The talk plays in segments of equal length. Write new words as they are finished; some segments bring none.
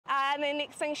And then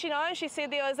next thing she knows, she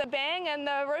said there was a bang and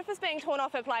the roof is being torn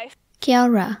off her place. Kia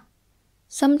ora.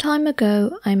 Some time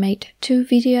ago, I made 2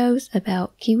 videos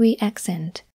about Kiwi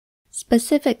accent,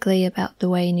 specifically about the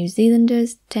way New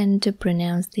Zealanders tend to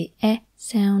pronounce the e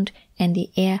sound and the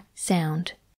air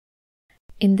sound.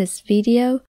 In this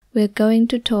video, we're going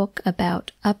to talk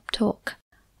about uptalk,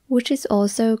 which is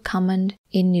also common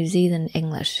in New Zealand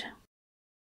English.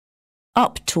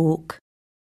 Uptalk.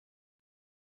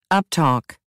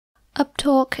 Uptalk.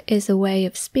 Uptalk is a way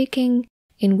of speaking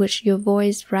in which your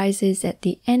voice rises at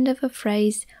the end of a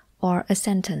phrase or a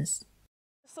sentence.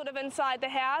 Sort of inside the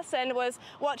house and was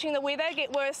watching the weather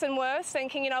get worse and worse,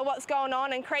 thinking, what's going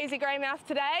on in crazy grey mouth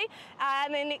today.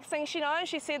 And then next thing she knows,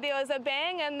 she said there was a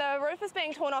bang and the roof is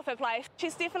being torn off her place.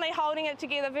 She's definitely holding it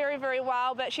together very, very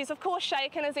well, but she's of course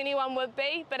shaken as anyone would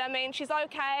be. But I mean, she's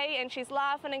okay and she's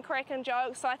laughing and cracking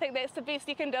jokes, so I think that's the best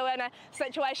you can do in a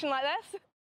situation like this.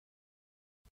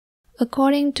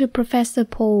 According to Professor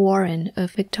Paul Warren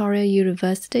of Victoria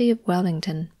University of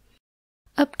Wellington,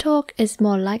 uptalk is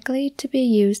more likely to be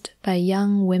used by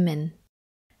young women.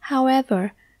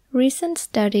 However, recent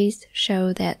studies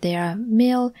show that there are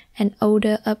male and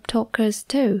older uptalkers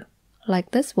too,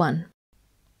 like this one.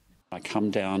 I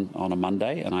come down on a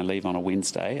Monday and I leave on a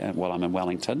Wednesday while I'm in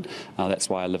Wellington. That's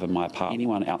why I live in my apartment.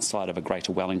 Anyone outside of a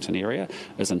greater Wellington area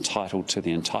is entitled to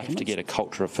the entitlement to get a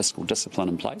culture of fiscal discipline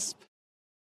in place.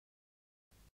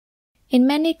 In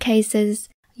many cases,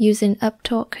 using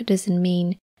uptalk doesn't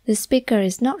mean the speaker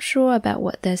is not sure about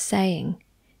what they're saying.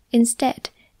 Instead,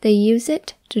 they use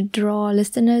it to draw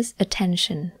listeners'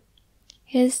 attention.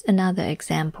 Here's another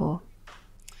example.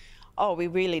 Oh, we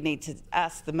really need to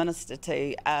ask the Minister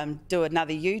to do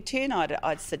another U-turn,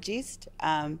 I'd suggest.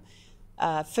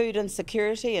 Food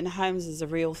insecurity in homes is a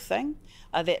real thing.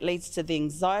 That leads to the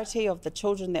anxiety of the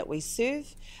children that we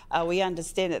serve. We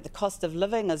understand that the cost of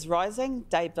living is rising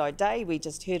day by day. We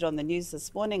just heard on the news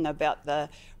this morning about the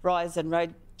rise in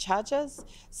road charges.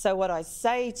 So what I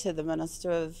say to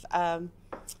the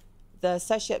the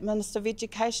Associate Minister of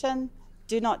Education,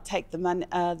 do not take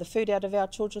the food out of our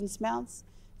children's mouths.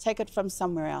 Take it from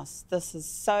somewhere else. This is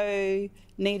so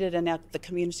needed in the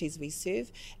communities we serve.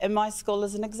 And my school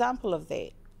is an example of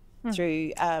that.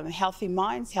 Through healthy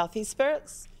minds, healthy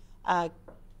spirits,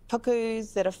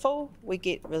 pukus that are full, we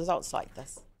get results like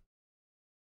this.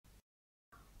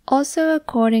 Also,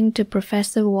 according to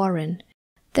Professor Warren,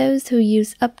 those who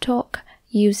use uptalk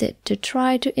use it to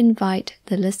try to invite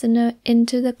the listener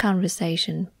into the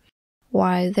conversation,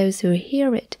 while those who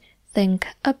hear it think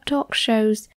uptalk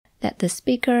shows that the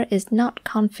speaker is not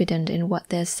confident in what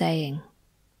they're saying.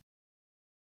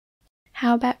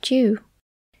 How about you?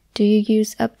 Do you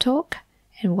use uptalk,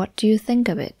 and what do you think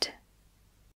of it?